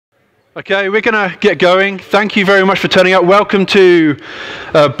Okay, we're going to get going. Thank you very much for turning out. Welcome to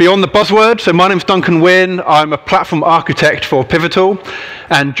Beyond the Buzzword. So my name's Duncan Winn. I'm a platform architect for Pivotal.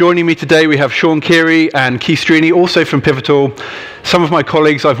 And joining me today, we have Keery and Strini, also from Pivotal, some of my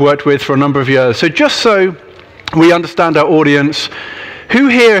colleagues I've worked with for a number of years. So just so we understand our audience, who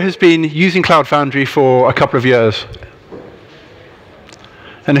here has been using Cloud Foundry for a couple of years?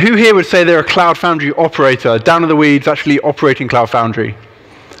 And who here would say they're a Cloud Foundry operator, down in the weeds, actually operating Cloud Foundry?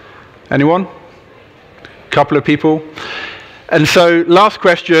 Anyone? A couple of people. And so, last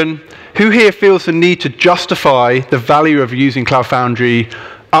question, who here feels the need to justify the value of using Cloud Foundry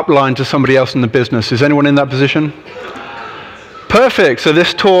upline to somebody else in the business? Is anyone in that position? Perfect, so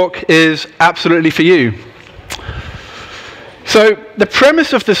this talk is absolutely for you. So, the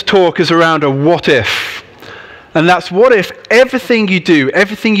premise of this talk is around a what if. And that's what if everything you do,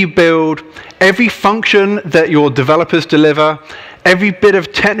 everything you build, every function that your developers deliver, every bit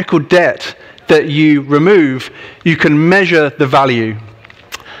of technical debt that you remove, you can measure the value.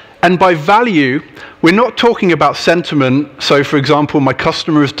 And by value, we're not talking about sentiment. So for example, my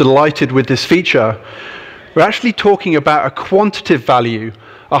customer is delighted with this feature. We're actually talking about a quantitative value,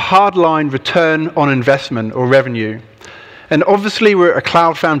 a hardline return on investment or revenue. And obviously, we're at a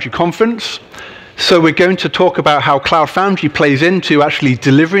Cloud Foundry conference. So we're going to talk about how Cloud Foundry plays into actually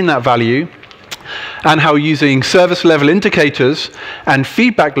delivering that value, and how using service level indicators and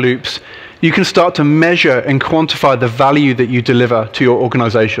feedback loops, you can start to measure and quantify the value that you deliver to your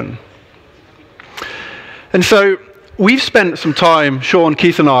organization. And so we've spent some time, Sean,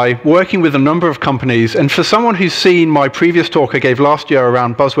 Keith, and I, working with a number of companies. And for someone who's seen my previous talk I gave last year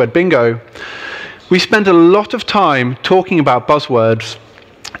around Buzzword Bingo, we spent a lot of time talking about buzzwords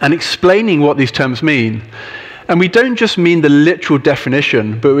and explaining what these terms mean. And we don't just mean the literal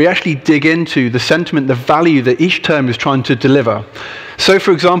definition, but we actually dig into the sentiment, the value that each term is trying to deliver. So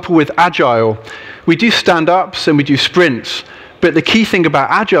for example, with Agile, we do stand-ups and we do sprints, but the key thing about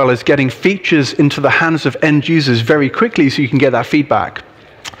Agile is getting features into the hands of end users very quickly so you can get that feedback.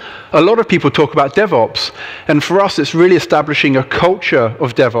 A lot of people talk about Devops, and for us it's really establishing a culture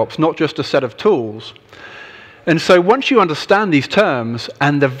of DevOps, not just a set of tools. And so once you understand these terms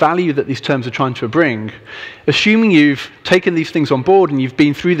and the value that these terms are trying to bring, assuming you've taken these things on board and you've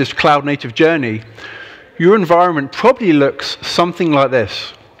been through this cloud native journey, your environment probably looks something like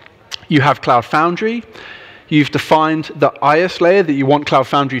this. You have Cloud Foundry. You've defined the IaaS layer that you want Cloud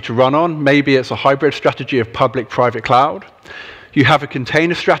Foundry to run on. Maybe it's a hybrid strategy of public-private cloud. You have a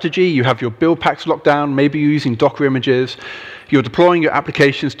container strategy. You have your build packs locked down. Maybe you're using Docker images. You're deploying your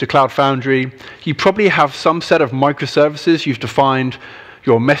applications to Cloud Foundry. You probably have some set of microservices. You've defined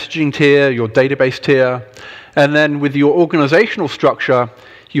your messaging tier, your database tier. And then with your organizational structure,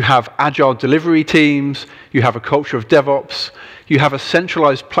 you have agile delivery teams. You have a culture of DevOps. You have a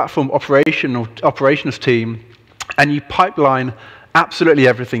centralized platform operations team. And you pipeline absolutely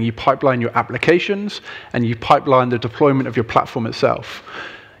everything. You pipeline your applications, and you pipeline the deployment of your platform itself.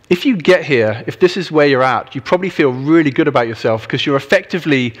 If you get here, if this is where you're at, you probably feel really good about yourself because you're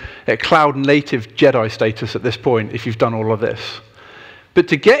effectively at cloud native Jedi status at this point if you've done all of this. But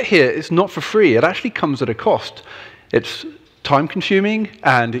to get here, it's not for free. It actually comes at a cost. It's time consuming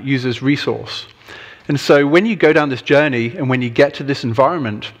and it uses resource. And so when you go down this journey and when you get to this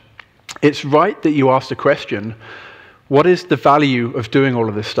environment, it's right that you ask the question, what is the value of doing all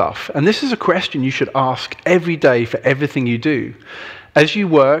of this stuff? And this is a question you should ask every day for everything you do. As you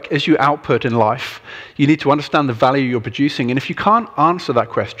work, as you output in life, you need to understand the value you're producing. And if you can't answer that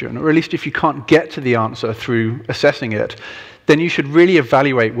question, or at least if you can't get to the answer through assessing it, then you should really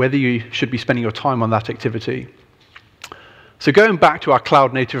evaluate whether you should be spending your time on that activity. So going back to our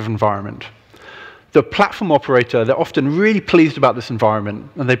cloud native environment, the platform operator, they're often really pleased about this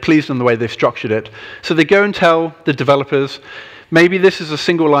environment, and they're pleased on the way they've structured it. So they go and tell the developers, maybe this is a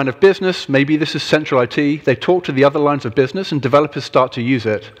single line of business, maybe this is central IT. They talk to the other lines of business, and developers start to use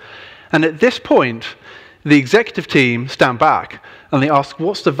it. And at this point, the executive team stand back, and they ask,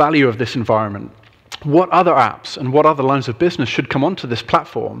 what's the value of this environment? What other apps and what other lines of business should come onto this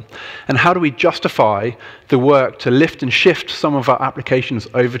platform? And how do we justify the work to lift and shift some of our applications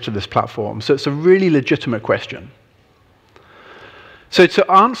over to this platform? So it's a really legitimate question. So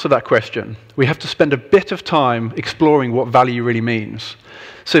to answer that question, we have to spend a bit of time exploring what value really means.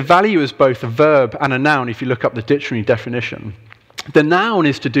 So value is both a verb and a noun if you look up the dictionary definition. The noun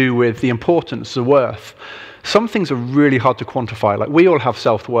is to do with the importance, the worth. Some things are really hard to quantify, like we all have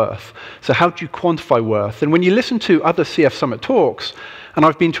self-worth. So how do you quantify worth? And when you listen to other CF Summit talks, and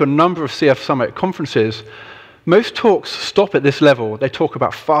I've been to a number of CF Summit conferences, Most talks stop at this level. They talk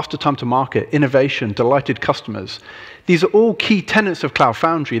about faster time to market, innovation, delighted customers. These are all key tenets of Cloud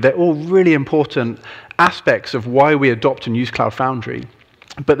Foundry. They're all really important aspects of why we adopt and use Cloud Foundry.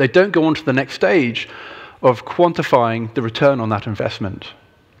 But they don't go on to the next stage of quantifying the return on that investment.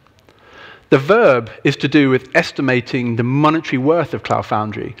 The verb is to do with estimating the monetary worth of Cloud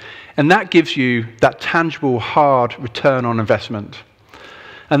Foundry, and that gives you that tangible, hard return on investment.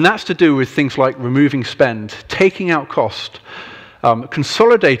 And that's to do with things like removing spend, taking out cost,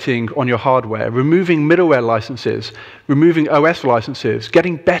 consolidating on your hardware, removing middleware licenses, removing OS licenses,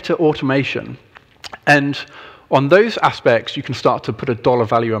 getting better automation. And on those aspects, you can start to put a dollar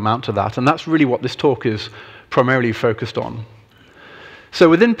value amount to that, and that's really what this talk is primarily focused on. So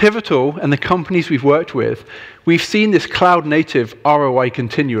within Pivotal and the companies we've worked with, we've seen this cloud native ROI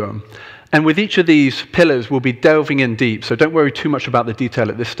continuum. And with each of these pillars, we'll be delving in deep, so don't worry too much about the detail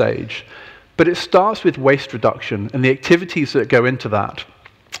at this stage. But it starts with waste reduction and the activities that go into that.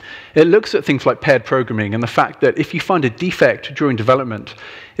 It looks at things like paired programming and the fact that if you find a defect during development,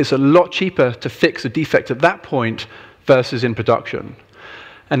 it's a lot cheaper to fix a defect at that point versus in production.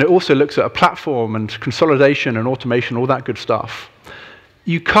 And it also looks at a platform and consolidation and automation, all that good stuff.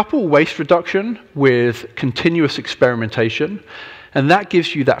 You couple waste reduction with continuous experimentation, and that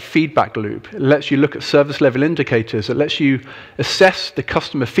gives you that feedback loop. It lets you look at service level indicators. It lets you assess the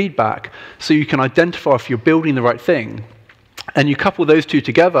customer feedback so you can identify if you're building the right thing. And you couple those two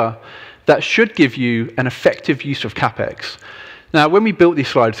together, that should give you an effective use of CapEx. Now, when we built these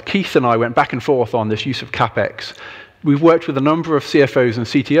slides, Keith and I went back and forth on this use of CapEx. We've worked with a number of CFOs and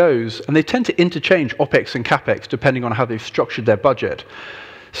CTOs, and they tend to interchange OpEx and CapEx depending on how they've structured their budget.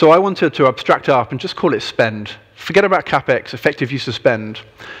 So I wanted to abstract up and just call it spend. Forget about CapEx, effective use of spend.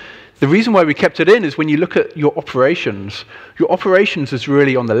 The reason why we kept it in is when you look at your operations is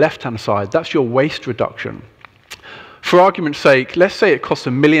really on the left-hand side. That's your waste reduction. For argument's sake, let's say it costs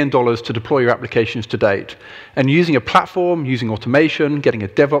 $1 million to deploy your applications to date. And using a platform, using automation, getting a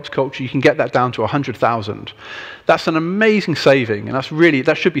Devops culture, you can get that down to 100,000. That's an amazing saving, and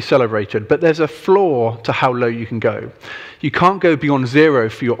that should be celebrated. But there's a flaw to how low you can go. You can't go beyond zero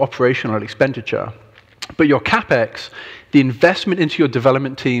for your operational expenditure. But your CapEx, the investment into your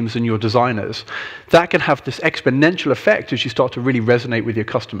development teams and your designers, that can have this exponential effect as you start to really resonate with your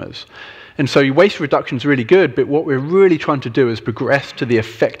customers. And so your waste reduction is really good, but what we're really trying to do is progress to the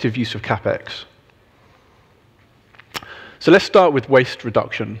effective use of CapEx. So let's start with waste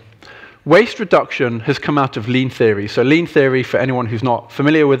reduction. Waste reduction has come out of lean theory. So lean theory, for anyone who's not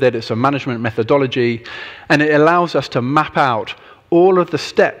familiar with it, it's a management methodology, and it allows us to map out all of the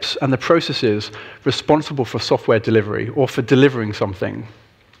steps and the processes responsible for software delivery or for delivering something.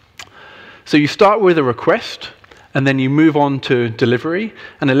 So you start with a request, and then you move on to delivery,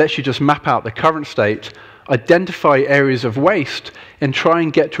 and it lets you just map out the current state, identify areas of waste, and try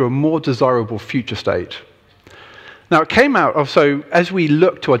and get to a more desirable future state. Now, it came out of, so as we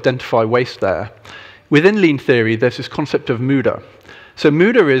look to identify waste there, within lean theory, there's this concept of muda. So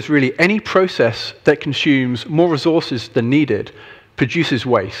muda is really any process that consumes more resources than needed produces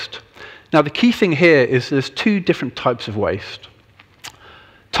waste. Now, the key thing here is there's two different types of waste.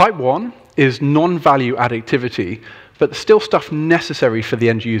 Type 1 is non-value add activity, but still stuff necessary for the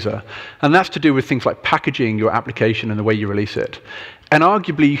end user. And that's to do with things like packaging your application and the way you release it. And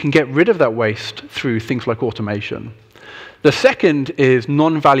arguably, you can get rid of that waste through things like automation. The second is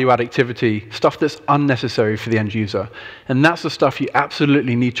non-value add activity, stuff that's unnecessary for the end user. And that's the stuff you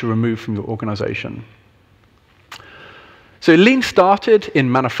absolutely need to remove from your organization. So Lean started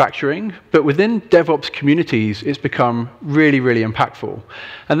in manufacturing, but within DevOps communities, it's become really, really impactful.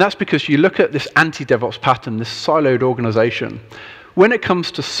 And that's because you look at this anti-DevOps pattern, this siloed organization. When it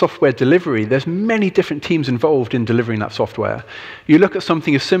comes to software delivery, there's many different teams involved in delivering that software. You look at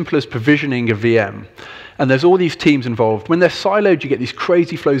something as simple as provisioning a VM, and there's all these teams involved. When they're siloed, you get these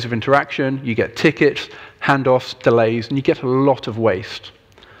crazy flows of interaction, you get tickets, handoffs, delays, and you get a lot of waste.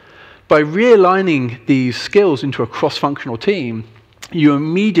 By realigning these skills into a cross-functional team, you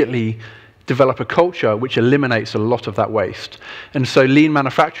immediately develop a culture which eliminates a lot of that waste. And so lean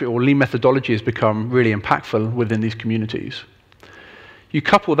manufacturing or lean methodology has become really impactful within these communities. You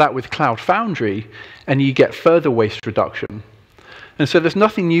couple that with Cloud Foundry, and you get further waste reduction. And so there's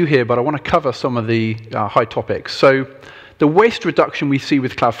nothing new here, but I want to cover some of the high topics. So the waste reduction we see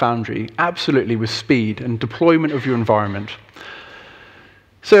with Cloud Foundry, absolutely with speed and deployment of your environment.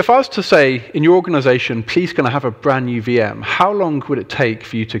 So if I was to say, in your organization, please can I have a brand new VM, how long would it take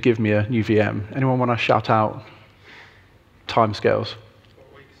for you to give me a new VM? Anyone want to shout out timescales? 4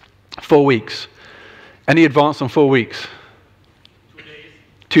 weeks. 4 weeks. Any advance on 4 weeks? 2 days.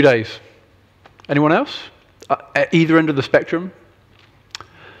 2 days. Anyone else? at either end of the spectrum.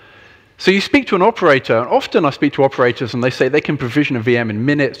 So you speak to an operator, and often I speak to operators and they say they can provision a VM in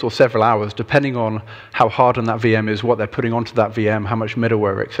minutes or several hours, depending on how hard on that VM is, what they're putting onto that VM, how much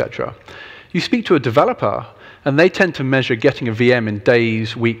middleware, etc. You speak to a developer, and they tend to measure getting a VM in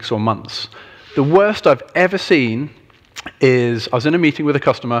days, weeks, or months. The worst I've ever seen is I was in a meeting with a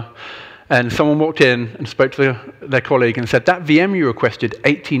customer, and someone walked in and spoke to their colleague and said, that VM you requested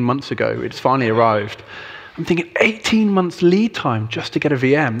 18 months ago, it's finally arrived. I'm thinking 18 months lead time just to get a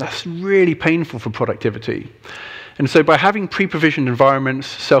VM. That's really painful for productivity. And so by having pre-provisioned environments,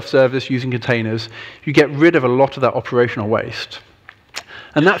 self-service, using containers, you get rid of a lot of that operational waste.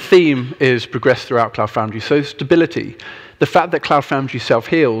 And that theme is progressed throughout Cloud Foundry. So stability. The fact that Cloud Foundry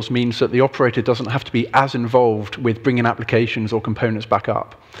self-heals means that the operator doesn't have to be as involved with bringing applications or components back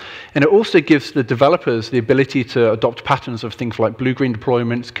up. And it also gives the developers the ability to adopt patterns of things like blue-green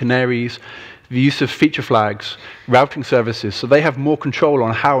deployments, canaries, the use of feature flags, routing services, so they have more control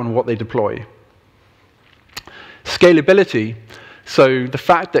on how and what they deploy. Scalability. So the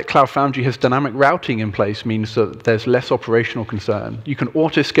fact that Cloud Foundry has dynamic routing in place means that there's less operational concern. You can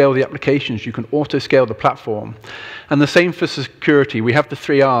auto-scale the applications, you can auto-scale the platform. And the same for security. We have the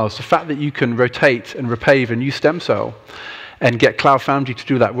 3 Rs. The fact that you can rotate and repave a new stem cell and get Cloud Foundry to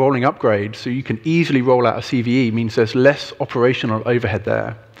do that rolling upgrade so you can easily roll out a CVE means there's less operational overhead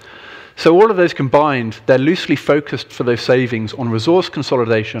there. So all of those combined, they're loosely focused for those savings on resource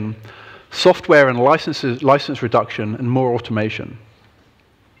consolidation, software and license reduction, and more automation.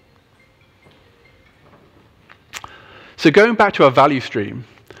 So going back to our value stream,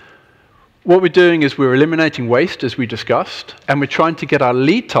 what we're doing is we're eliminating waste, as we discussed, and we're trying to get our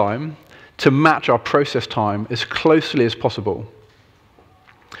lead time to match our process time as closely as possible.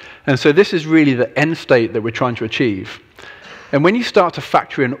 And so this is really the end state that we're trying to achieve. And when you start to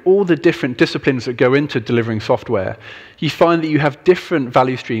factor in all the different disciplines that go into delivering software, you find that you have different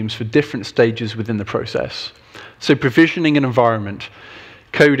value streams for different stages within the process. So provisioning an environment,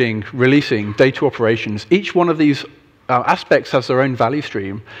 coding, releasing, data operations, each one of these aspects has their own value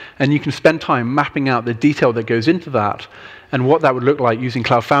stream, and you can spend time mapping out the detail that goes into that and what that would look like using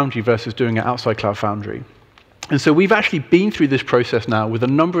Cloud Foundry versus doing it outside Cloud Foundry. And so we've actually been through this process now with a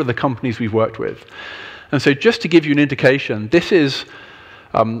number of the companies we've worked with. And so just to give you an indication, this is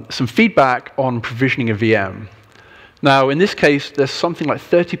some feedback on provisioning a VM. Now, in this case, there's something like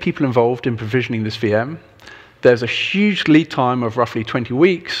 30 people involved in provisioning this VM. There's a huge lead time of roughly 20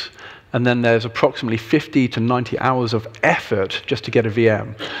 weeks, and then there's approximately 50 to 90 hours of effort just to get a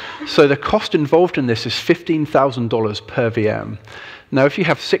VM. So the cost involved in this is $15,000 per VM. Now, if you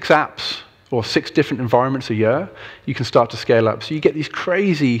have 6 apps, or 6 different environments a year, you can start to scale up. So you get these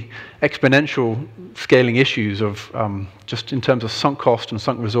crazy exponential scaling issues of just in terms of sunk cost and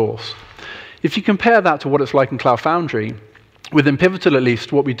sunk resource. If you compare that to what it's like in Cloud Foundry, within Pivotal at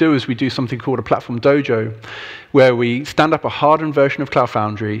least, what we do is we do something called a platform dojo, where we stand up a hardened version of Cloud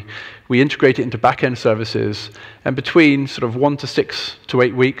Foundry, we integrate it into back-end services, and between sort of 1 to 6 to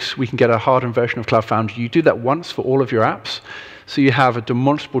 8 weeks, we can get a hardened version of Cloud Foundry. You do that once for all of your apps, so you have a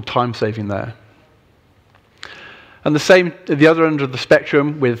demonstrable time saving there. And the same at the other end of the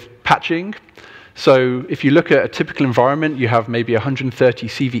spectrum with patching. So if you look at a typical environment, you have maybe 130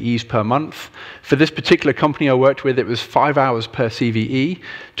 CVEs per month. For this particular company I worked with, it was 5 hours per CVE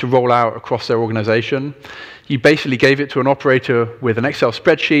to roll out across their organization. You basically gave it to an operator with an Excel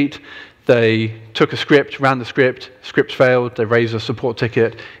spreadsheet. They took a script, ran the script failed, they raised a support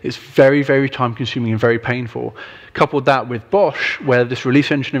ticket. It's very, very time consuming and very painful. Coupled that with Bosch, where this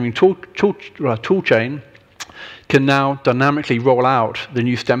release engineering tool chain can now dynamically roll out the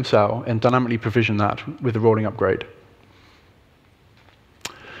new stem cell and dynamically provision that with a rolling upgrade.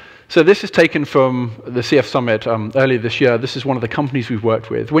 So this is taken from the CF Summit earlier this year. This is one of the companies we've worked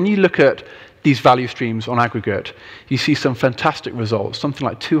with. When you look at these value streams on aggregate, you see some fantastic results, something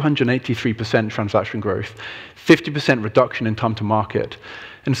like 283% transaction growth, 50% reduction in time to market.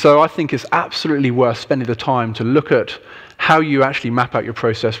 And so I think it's absolutely worth spending the time to look at how you actually map out your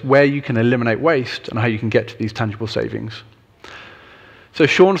process, where you can eliminate waste, and how you can get to these tangible savings. So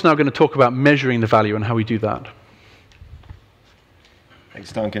Sean's now going to talk about measuring the value and how we do that.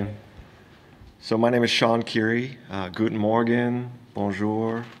 Thanks, Duncan. So my name is Sean Keery. Guten Morgen,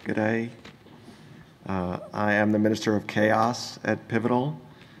 bonjour, good day. I am the Minister of Chaos at Pivotal.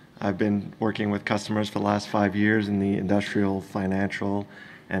 I've been working with customers for the last 5 years in the industrial, financial,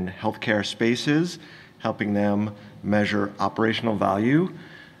 and healthcare spaces, helping them measure operational value.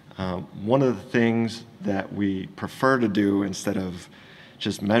 One of the things that we prefer to do instead of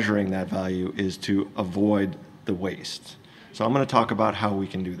just measuring that value is to avoid the waste. So I'm going to talk about how we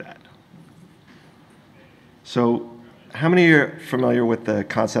can do that. So how many are familiar with the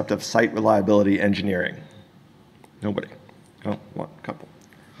concept of site reliability engineering? Nobody? Oh, one, couple.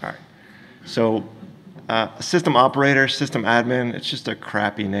 All right. So system operator, system admin, it's just a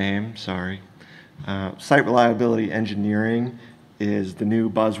crappy name, sorry. Site reliability engineering is the new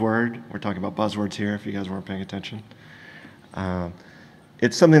buzzword. We're talking about buzzwords here if you guys weren't paying attention.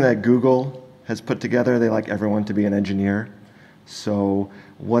 It's something that Google has put together. They like everyone to be an engineer. So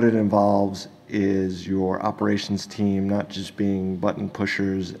what it involves is your operations team not just being button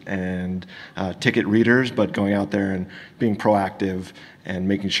pushers and ticket readers, but going out there and being proactive and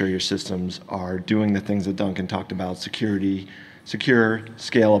making sure your systems are doing the things that Duncan talked about: security, secure,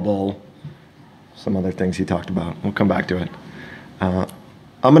 scalable, some other things he talked about. We'll come back to it. I'm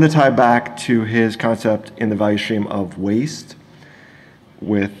going to tie back to his concept in the value stream of waste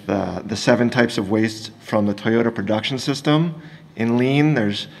with the 7 types of waste from the Toyota production system. In Lean,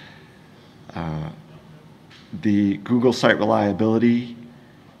 there's the Google Site Reliability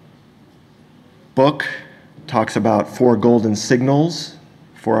book talks about 4 golden signals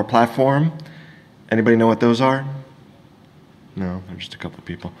for our platform. Anybody know what those are? No, there's just a couple of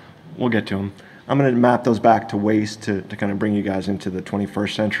people. We'll get to them. I'm going to map those back to waste to kind of bring you guys into the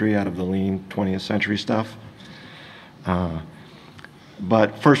 21st century out of the Lean 20th century stuff.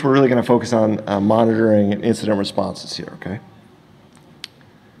 But first, we're really going to focus on monitoring and incident responses here, okay?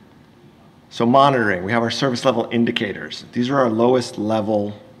 So monitoring, we have our service level indicators. These are our lowest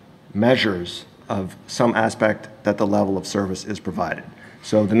level measures of some aspect that the level of service is provided.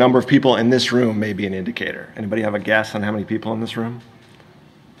 So the number of people in this room may be an indicator. Anybody have a guess on how many people in this room?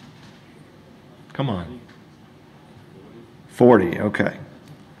 Come on. 40, okay.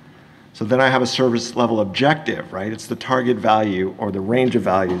 So then I have a service level objective, right? It's the target value or the range of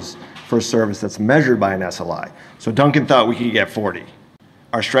values for a service that's measured by an SLI. So Duncan thought we could get 40.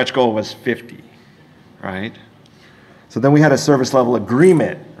 Our stretch goal was 50, right? So then we had a service level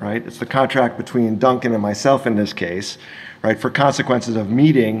agreement, right? It's the contract between Duncan and myself in this case, right? For consequences of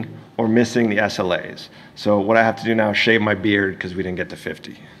meeting or missing the SLAs. So what I have to do now is shave my beard because we didn't get to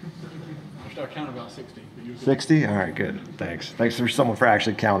 50. I count about 60. 60? All right, good. Thanks. Thanks for someone for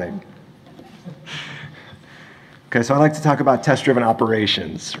actually counting. Okay, so I'd like to talk about test-driven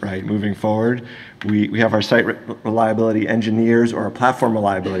operations, right? Moving forward, we have our site reliability engineers or our platform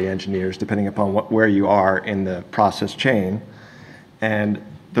reliability engineers, depending upon where you are in the process chain. And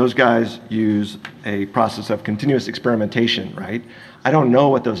those guys use a process of continuous experimentation, right? I don't know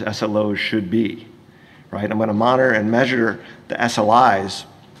what those SLOs should be, right? I'm going to monitor and measure the SLIs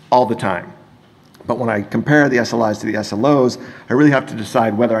all the time. But when I compare the SLIs to the SLOs, I really have to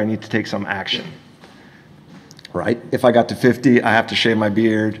decide whether I need to take some action, right? If I got to 50, I have to shave my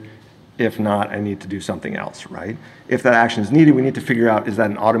beard. If not, I need to do something else, right? If that action is needed, we need to figure out, is that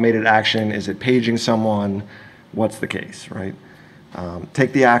an automated action? Is it paging someone? What's the case, right?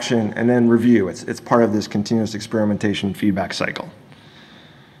 Take the action and then review. It's part of this continuous experimentation feedback cycle,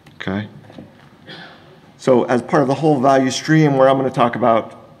 okay? So as part of the whole value stream, where I'm going to talk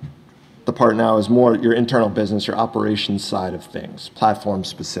about the part now is more your internal business, your operations side of things, platform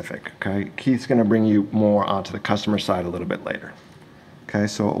specific, okay? Keith's going to bring you more onto the customer side a little bit later. Okay,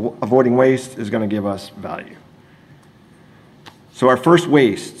 so avoiding waste is going to give us value. So our first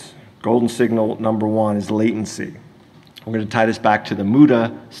waste, golden signal number 1, is latency. We're going to tie this back to the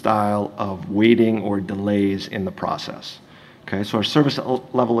Muda style of waiting or delays in the process. Okay, so our service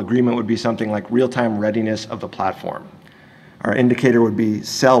level agreement would be something like real-time readiness of the platform. Our indicator would be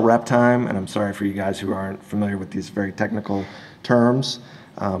cell rep time, and I'm sorry for you guys who aren't familiar with these very technical terms,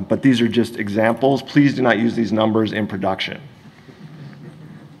 but these are just examples. Please do not use these numbers in production.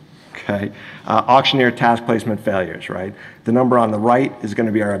 Okay, auctioneer task placement failures, right? The number on the right is going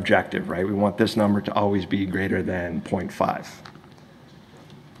to be our objective, right? We want this number to always be greater than 0.5.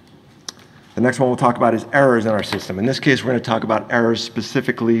 The next one we'll talk about is errors in our system. In this case, we're going to talk about errors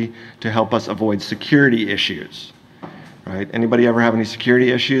specifically to help us avoid security issues, right? Anybody ever have any security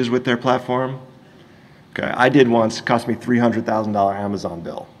issues with their platform? Okay, I did once. It cost me $300,000 Amazon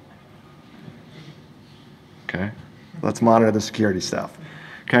bill. Okay, let's monitor the security stuff.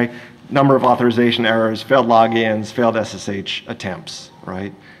 Okay, number of authorization errors, failed logins, failed SSH attempts,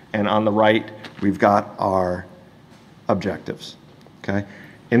 right? And on the right, we've got our objectives, okay?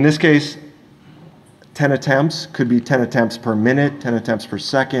 In this case, 10 attempts could be 10 attempts per minute, 10 attempts per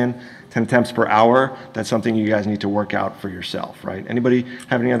second, 10 attempts per hour. That's something you guys need to work out for yourself, right? Anybody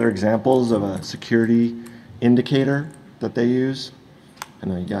have any other examples of a security indicator that they use? I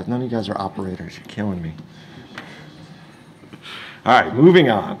know you guys, none of you guys are operators. You're killing me. All right, moving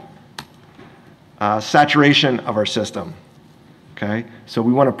on. Saturation of our system, okay? So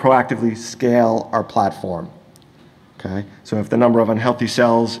we want to proactively scale our platform. Okay, so if the number of unhealthy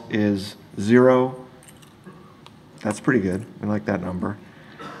cells is 0, that's pretty good. We like that number.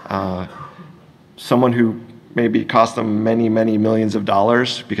 Someone who maybe cost them many, many millions of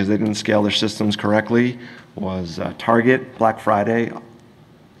dollars because they didn't scale their systems correctly was Target, Black Friday.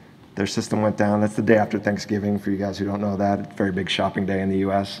 Their system went down. That's the day after Thanksgiving, for you guys who don't know that. It's a very big shopping day in the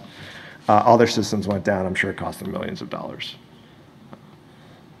US. All their systems went down. I'm sure it cost them millions of dollars.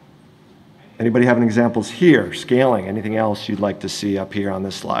 Anybody have any examples here? Scaling, anything else you'd like to see up here on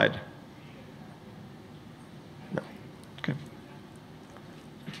this slide? No. Okay.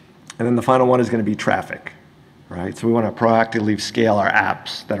 And then the final one is going to be traffic, right? So we want to proactively scale our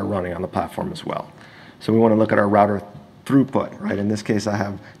apps that are running on the platform as well. So we want to look at our router throughput, right? In this case, I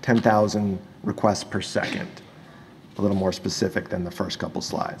have 10,000 requests per second. A little more specific than the first couple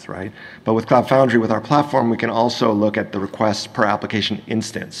slides, right? But with Cloud Foundry, with our platform, we can also look at the requests per application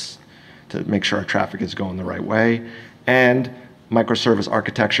instance to make sure our traffic is going the right way. And microservice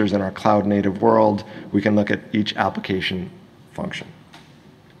architectures in our cloud native world, we can look at each application function.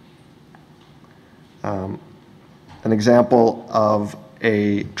 An example of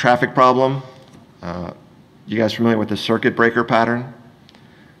a traffic problem, you guys familiar with the circuit breaker pattern?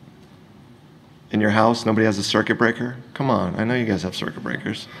 In your house, nobody has a circuit breaker? Come on, I know you guys have circuit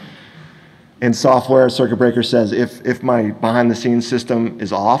breakers. In software, a circuit breaker says if my behind-the-scenes system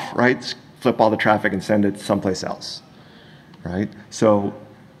is off, right, flip all the traffic and send it someplace else, right? So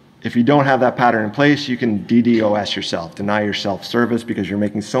if you don't have that pattern in place, you can DDoS yourself, deny yourself service because you're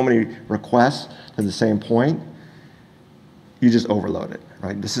making so many requests to the same point, you just overload it,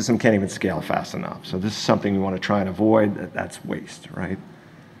 right? The system can't even scale fast enough. So this is something we want to try and avoid. That's waste, right?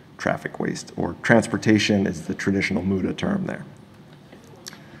 Traffic waste, or transportation is the traditional MUDA term there.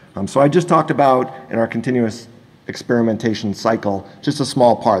 So I just talked about, in our continuous experimentation cycle, just a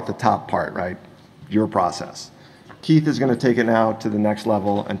small part, the top part, right? Your process. Keith is going to take it now to the next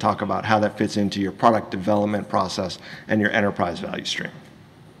level and talk about how that fits into your product development process and your enterprise value stream.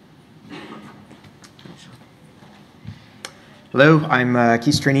 Hello, I'm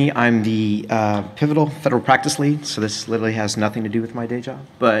Keith Strini. I'm the Pivotal Federal Practice Lead, so this literally has nothing to do with my day job,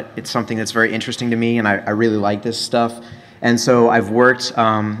 but it's something that's very interesting to me, and I really like this stuff. And so I've worked,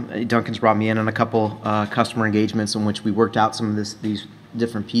 Duncan's brought me in on a couple customer engagements in which we worked out some of these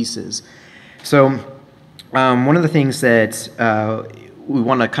different pieces. So one of the things that we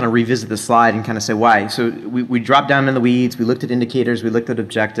want to kind of revisit the slide and kind of say why. So we dropped down in the weeds, we looked at indicators, we looked at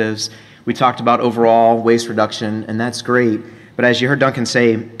objectives, we talked about overall waste reduction, and that's great. But as you heard Duncan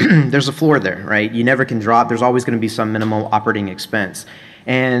say, there's a floor there, right? You never can drop. There's always going to be some minimal operating expense.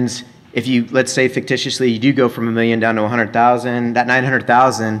 And if you, let's say fictitiously, you do go from $1 million down to 100,000, that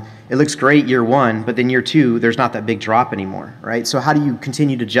 900,000, it looks great year one, but then year two, there's not that big drop anymore, right? So how do you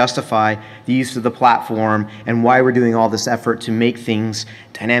continue to justify the use of the platform and why we're doing all this effort to make things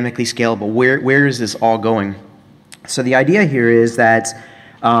dynamically scalable? Where is this all going? So the idea here is that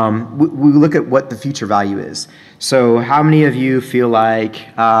we look at what the future value is. So how many of you feel like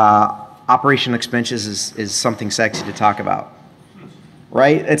operational expenses is something sexy to talk about?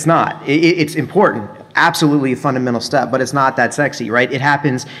 Right? It's not. It's important. Absolutely a fundamental step, but it's not that sexy, right? It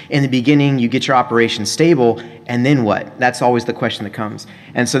happens in the beginning, you get your operation stable, and then what? That's always the question that comes.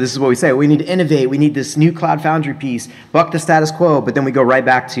 And so this is what we say. We need to innovate. We need this new Cloud Foundry piece, buck the status quo, but then we go right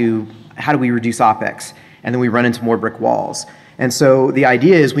back to how do we reduce OpEx? And then we run into more brick walls. And so the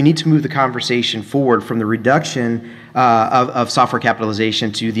idea is we need to move the conversation forward from the reduction of software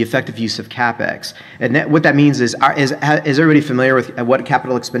capitalization to the effective use of CapEx. And what that means is everybody familiar with what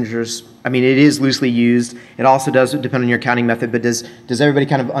capital expenditures, I mean, it is loosely used. It also does depend on your accounting method, but does everybody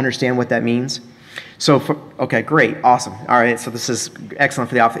kind of understand what that means? So, okay, great, awesome. All right, so this is excellent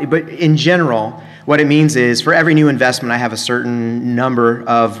for the office. But in general, what it means is for every new investment, I have a certain number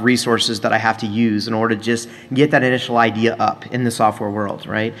of resources that I have to use in order to just get that initial idea up in the software world,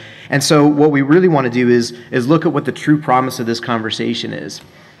 right? And so what we really want to do is look at what the true promise of this conversation is.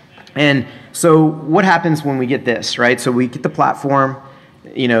 And so what happens when we get this, right? So we get the platform,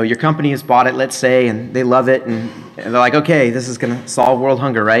 you know, your company has bought it, let's say, and they love it, and they're like, okay, this is going to solve world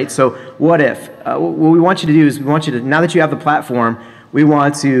hunger, right? So what if? What we want you to do is we want you to, now that you have the platform, we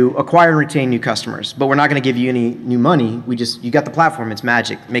want to acquire and retain new customers, but we're not going to give you any new money. You got the platform, it's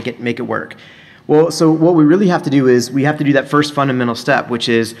magic, make it work. Well, so what we really have to do is we have to do that first fundamental step, which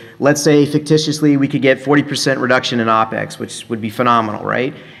is, let's say fictitiously we could get 40% reduction in OpEx, which would be phenomenal,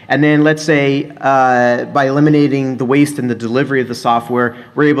 right? And then let's say by eliminating the waste in the delivery of the software,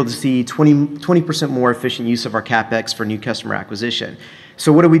 we're able to see 20% more efficient use of our CapEx for new customer acquisition.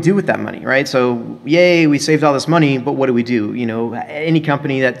 So what do we do with that money, right? So yay, we saved all this money, but what do we do? You know, any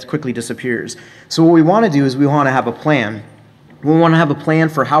company that quickly disappears. So what we want to do is we want to have a plan. We want to have a plan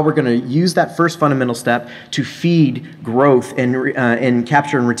for how we're going to use that first fundamental step to feed growth and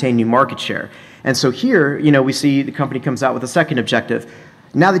capture and retain new market share. And so here, you know, we see the company comes out with a second objective.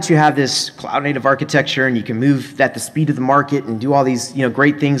 Now that you have this cloud native architecture and you can move at the speed of the market and do all these, you know,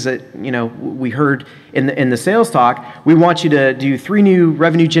 great things that, you know, we heard in the sales talk, we want you to do 3 new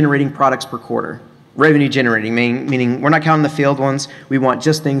revenue generating products per quarter. Revenue generating, meaning we're not counting the failed ones. We want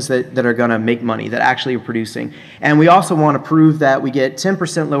just things that are going to make money, that actually are producing. And we also want to prove that we get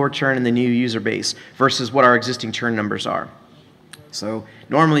 10% lower churn in the new user base versus what our existing churn numbers are. So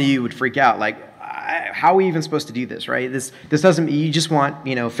normally you would freak out, like, how are we even supposed to do this, right? This doesn't, you just want,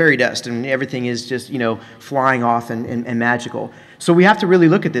 you know, fairy dust and everything is just, you know, flying off and magical. So we have to really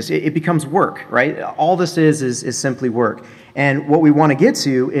look at this. It becomes work, right? All this is simply work. And what we want to get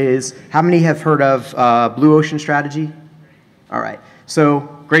to is, how many have heard of blue ocean strategy? All right. So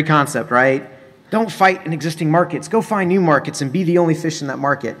great concept, right? Don't fight in existing markets. Go find new markets and be the only fish in that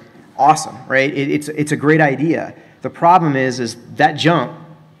market. Awesome, right? It's a great idea. The problem is that jump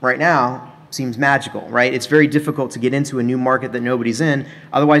right now seems magical, right? It's very difficult to get into a new market that nobody's in.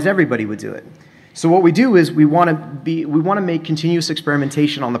 Otherwise, everybody would do it. So what we do is we want to make continuous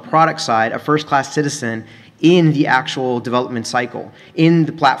experimentation on the product side a first-class citizen in the actual development cycle, in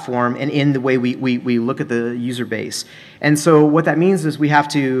the platform, and in the way we look at the user base. And so what that means is we have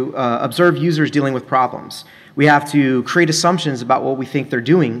to observe users dealing with problems. We have to create assumptions about what we think they're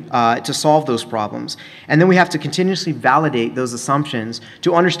doing to solve those problems. And then we have to continuously validate those assumptions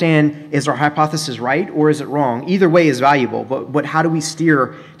to understand, is our hypothesis right or is it wrong? Either way is valuable, but how do we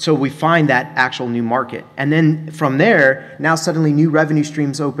steer so we find that actual new market? And then from there, now suddenly new revenue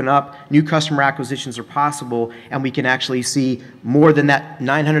streams open up, new customer acquisitions are possible, and we can actually see more than that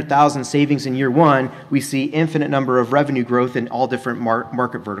 900,000 savings in year 1. We see infinite number of revenue growth in all different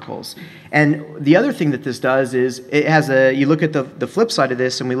market verticals. And the other thing that this does is it has you look at the flip side of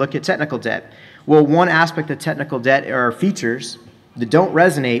this and we look at technical debt. Well, one aspect of technical debt are features that don't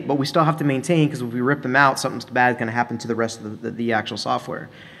resonate, but we still have to maintain, because if we rip them out, something bad is going to happen to the rest of the actual software.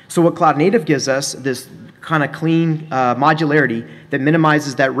 So what Cloud Native gives us, this kind of clean modularity that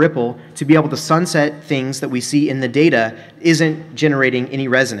minimizes that ripple to be able to sunset things that we see in the data, isn't generating any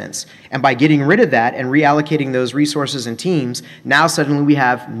resonance. And by getting rid of that and reallocating those resources and teams, now suddenly we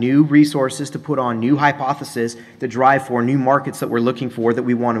have new resources to put on new hypotheses that drive for new markets that we're looking for, that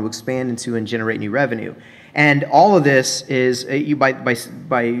we want to expand into and generate new revenue. And all of this is,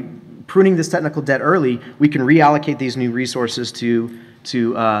 by pruning this technical debt early, we can reallocate these new resources to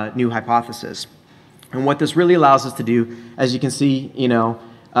new hypothesis. And what this really allows us to do, as you can see, you know,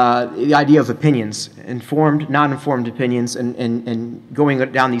 the idea of opinions, informed, non-informed opinions, and going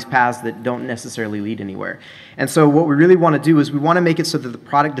down these paths that don't necessarily lead anywhere. And so what we really want to do is we want to make it so that the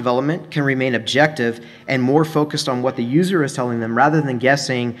product development can remain objective and more focused on what the user is telling them, rather than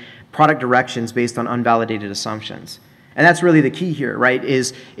guessing product directions based on unvalidated assumptions. And that's really the key here, right,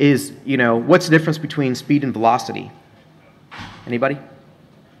 is you know, what's the difference between speed and velocity? Anybody?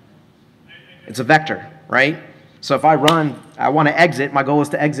 It's a vector, right? So if I run, I want to exit, my goal is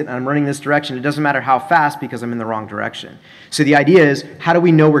to exit, and I'm running this direction. It doesn't matter how fast, because I'm in the wrong direction. So the idea is, how do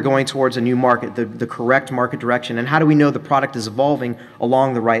we know we're going towards a new market, the correct market direction, and how do we know the product is evolving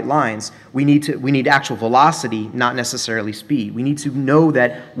along the right lines? We need actual velocity, not necessarily speed. We need to know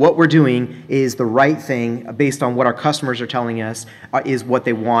that what we're doing is the right thing based on what our customers are telling us is what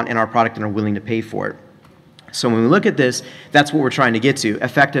they want in our product and are willing to pay for it. So when we look at this, that's what we're trying to get to,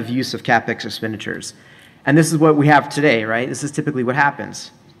 effective use of CapEx expenditures. And this is what we have today, right? This is typically what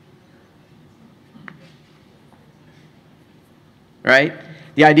happens. Right?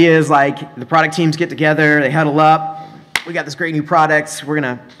 The idea is, like, the product teams get together, they huddle up, we got this great new product, we're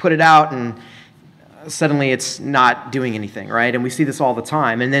going to put it out, and suddenly it's not doing anything, right? And we see this all the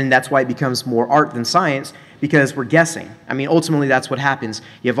time. And then that's why it becomes more art than science, because we're guessing. I mean, ultimately, that's what happens.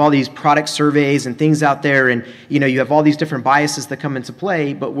 You have all these product surveys and things out there, and you know, you have all these different biases that come into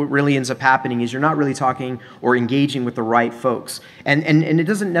play, but what really ends up happening is you're not really talking or engaging with the right folks. And it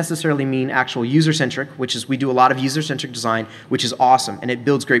doesn't necessarily mean actual user-centric, which is, we do a lot of user-centric design, which is awesome, and it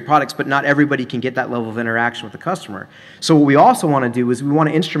builds great products, but not everybody can get that level of interaction with the customer. So what we also want to do is we want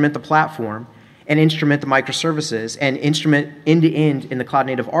to instrument the platform and instrument the microservices and instrument end-to-end in the cloud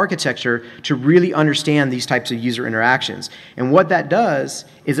native architecture to really understand these types of user interactions. And what that does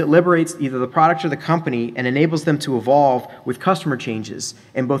is it liberates either the product or the company and enables them to evolve with customer changes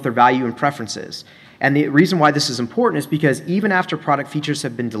in both their value and preferences. And the reason why this is important is because even after product features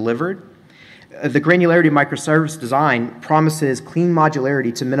have been delivered, the granularity of microservice design promises clean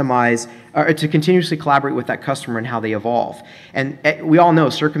modularity to minimize, or to continuously collaborate with that customer and how they evolve. And we all know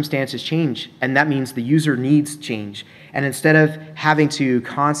circumstances change, and that means the user needs change. And instead of having to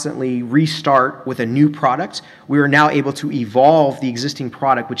constantly restart with a new product, we are now able to evolve the existing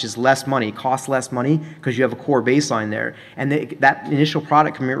product, which is less money, costs less money, because you have a core baseline there. And that initial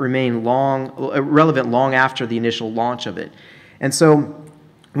product can remain relevant long after the initial launch of it. And so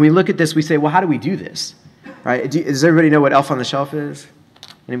when we look at this, we say, well, how do we do this? Right? Does everybody know what Elf on the Shelf is?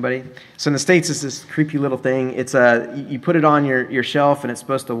 Anybody? So in the States, it's this creepy little thing. It's you put it on your shelf, and it's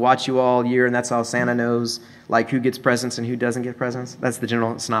supposed to watch you all year, and that's how Santa knows like who gets presents and who doesn't get presents. That's the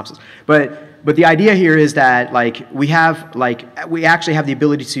general synopsis. But the idea here is that we actually have the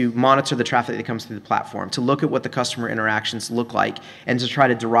ability to monitor the traffic that comes through the platform, to look at what the customer interactions look like, and to try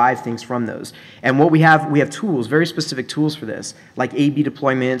to derive things from those. And what we have tools, very specific tools for this, like A/B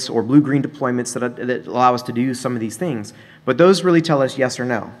deployments or blue-green deployments that allow us to do some of these things. But those really tell us yes or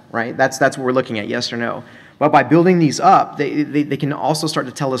no, right? That's what we're looking at, yes or no. But by building these up, they can also start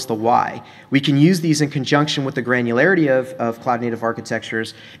to tell us the why. We can use these in conjunction with the granularity of cloud-native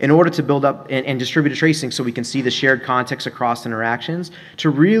architectures in order to build up and distributed tracing so we can see the shared context across interactions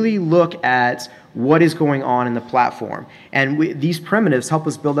to really look at what is going on in the platform. And these primitives help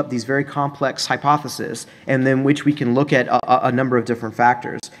us build up these very complex hypotheses, and then which we can look at a number of different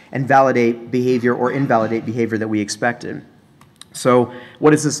factors and validate behavior or invalidate behavior that we expected. So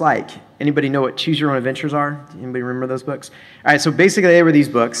what is this like? Anybody know what Choose Your Own Adventures are? Anybody remember those books? All right, so basically they were these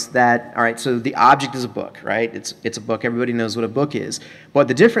books that, all right, so the object is a book, right? It's a book. Everybody knows what a book is. But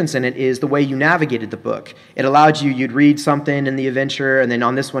the difference in it is the way you navigated the book. It allowed you'd read something in the adventure, and then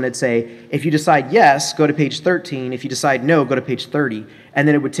on this one it'd say, if you decide yes, go to page 13. If you decide no, go to page 30. And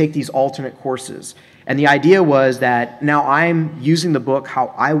then it would take these alternate courses. And the idea was that now I'm using the book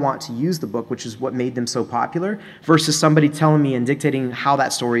how I want to use the book, which is what made them so popular, versus somebody telling me and dictating how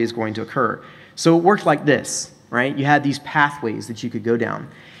that story is going to occur. So it worked like this, right? You had these pathways that you could go down.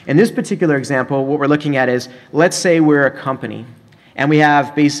 In this particular example, what we're looking at is, let's say we're a company, and we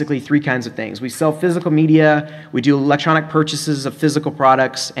have basically three kinds of things. We sell physical media, we do electronic purchases of physical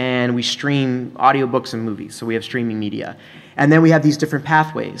products, and we stream audiobooks and movies. So we have streaming media. And then we have these different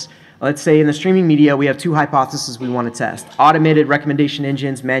pathways. Let's say in the streaming media, we have two hypotheses we want to test: automated recommendation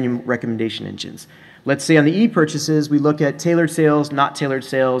engines, manual recommendation engines. Let's say on the e-purchases, we look at tailored sales, not tailored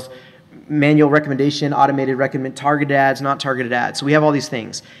sales, manual recommendation, automated recommend, targeted ads, not targeted ads. So we have all these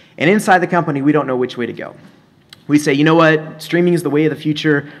things. And inside the company, we don't know which way to go. We say, you know what, streaming is the way of the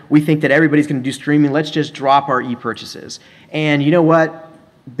future. We think that everybody's going to do streaming. Let's just drop our e-purchases. And you know what?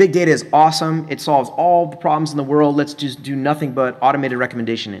 Big data is awesome. It solves all the problems in the world. Let's just do nothing but automated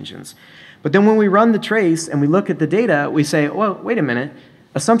recommendation engines. But then when we run the trace and we look at the data, we say, well, wait a minute.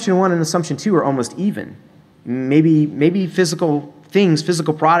 Assumption 1 and assumption 2 are almost even. Maybe physical things,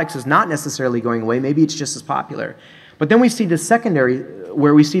 physical products is not necessarily going away. Maybe it's just as popular. But then we see the secondary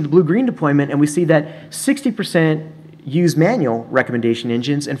where we see the blue-green deployment, and we see that 60% use manual recommendation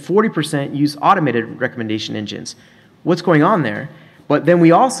engines and 40% use automated recommendation engines. What's going on there? But then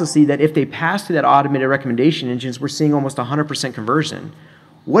we also see that if they pass through that automated recommendation engines, we're seeing almost 100% conversion.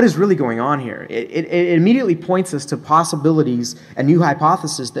 What is really going on here? It immediately points us to possibilities and new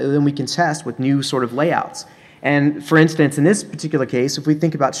hypotheses that then we can test with new sort of layouts. And for instance, in this particular case, if we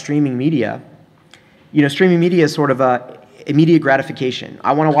think about streaming media, you know, streaming media is sort of a immediate gratification.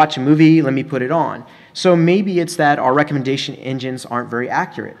 I want to watch a movie, let me put it on. So maybe it's that our recommendation engines aren't very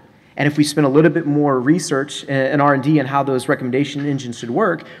accurate. And if we spend a little bit more research and R&D on how those recommendation engines should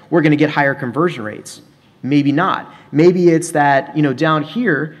work, we're going to get higher conversion rates. Maybe not. Maybe it's that, you know, down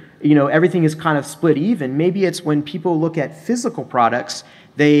here, you know, everything is kind of split even. Maybe it's when people look at physical products,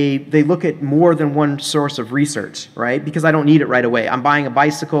 they look at more than one source of research, right? Because I don't need it right away. I'm buying a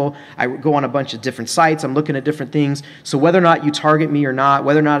bicycle. I go on a bunch of different sites. I'm looking at different things. So whether or not you target me or not,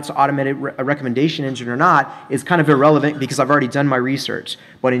 whether or not it's an automated recommendation engine or not, is kind of irrelevant because I've already done my research.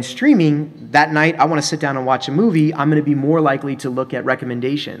 But in streaming, that night, I want to sit down and watch a movie. I'm going to be more likely to look at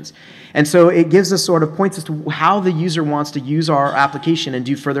recommendations. And so it gives us sort of points as to how the user wants to use our application and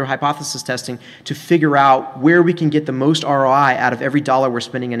do further hypothesis testing to figure out where we can get the most ROI out of every dollar we're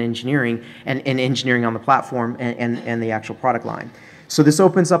spending in engineering and engineering on the platform and the actual product line. So this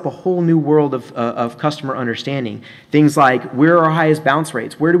opens up a whole new world of customer understanding. Things like, where are our highest bounce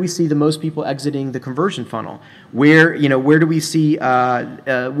rates? Where do we see the most people exiting the conversion funnel? Where do we see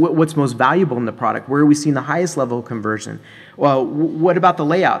what's most valuable in the product? Where are we seeing the highest level of conversion? Well, what about the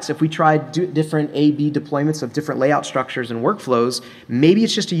layouts? If we tried different A/B deployments of different layout structures and workflows, maybe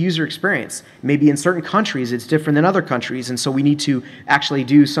it's just a user experience. Maybe in certain countries it's different than other countries, and so we need to actually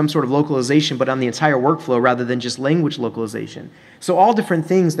do some sort of localization, but on the entire workflow rather than just language localization. So all different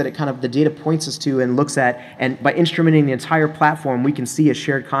things that the data points us to and looks at, and by instrumenting the entire platform, we can see a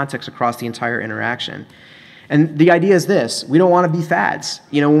shared context across the entire interaction. And the idea is this: we don't want to be fads.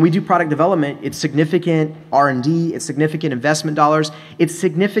 When we do product development, it's significant R&D, it's significant investment dollars, it's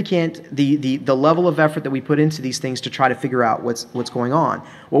significant the level of effort that we put into these things to try to figure out what's going on.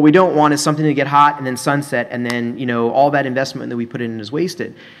 What we don't want is something to get hot and then sunset, and then all that investment that we put in is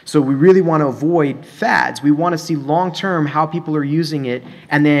wasted. So we really want to avoid fads. We want to see long-term how people are using it,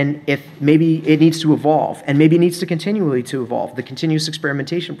 and then if maybe it needs to evolve, and maybe it needs to continually to evolve, the continuous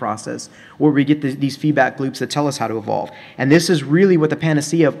experimentation process, where we get these feedback loops that tell us how to evolve. And this is really what the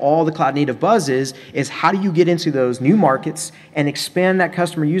panacea of all the cloud native buzz is how do you get into those new markets and expand that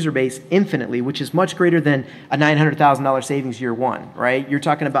customer user base infinitely, which is much greater than a $900,000 savings year one, right? You're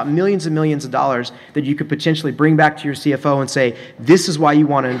talking about millions and millions of dollars that you could potentially bring back to your CFO and say, this is why you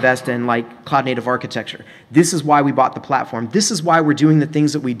want to invest in cloud native architecture. This is why we bought the platform. This is why we're doing the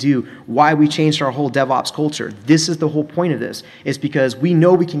things that we do, why we changed our whole DevOps culture. This is the whole point of this, is because we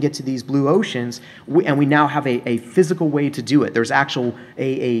know we can get to these blue oceans, and we now have a physical way to do it. There's actual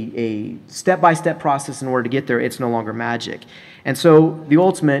a step-by-step process in order to get there. It's no longer magic. And so the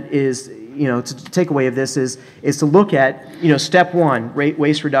ultimate is, to take away of this is to look at, step one,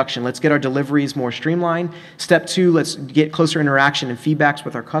 waste reduction. Let's get our deliveries more streamlined. Step two, let's get closer interaction and feedbacks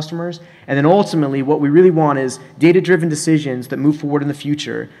with our customers. And then ultimately, what we really want is data-driven decisions that move forward in the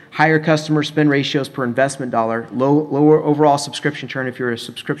future, higher customer spend ratios per investment dollar, lower overall subscription churn if you're a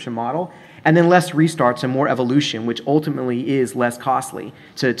subscription model, and then less restarts and more evolution, which ultimately is less costly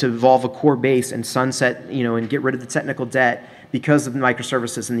to evolve a core base and sunset, and get rid of the technical debt because of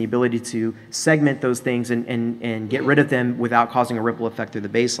microservices and the ability to segment those things and get rid of them without causing a ripple effect through the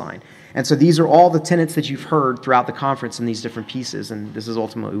baseline. And so these are all the tenets that you've heard throughout the conference in these different pieces, and this is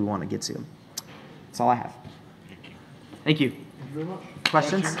ultimately what we want to get to. That's all I have. Thank you. Thank you very much.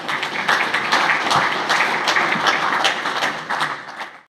 Questions?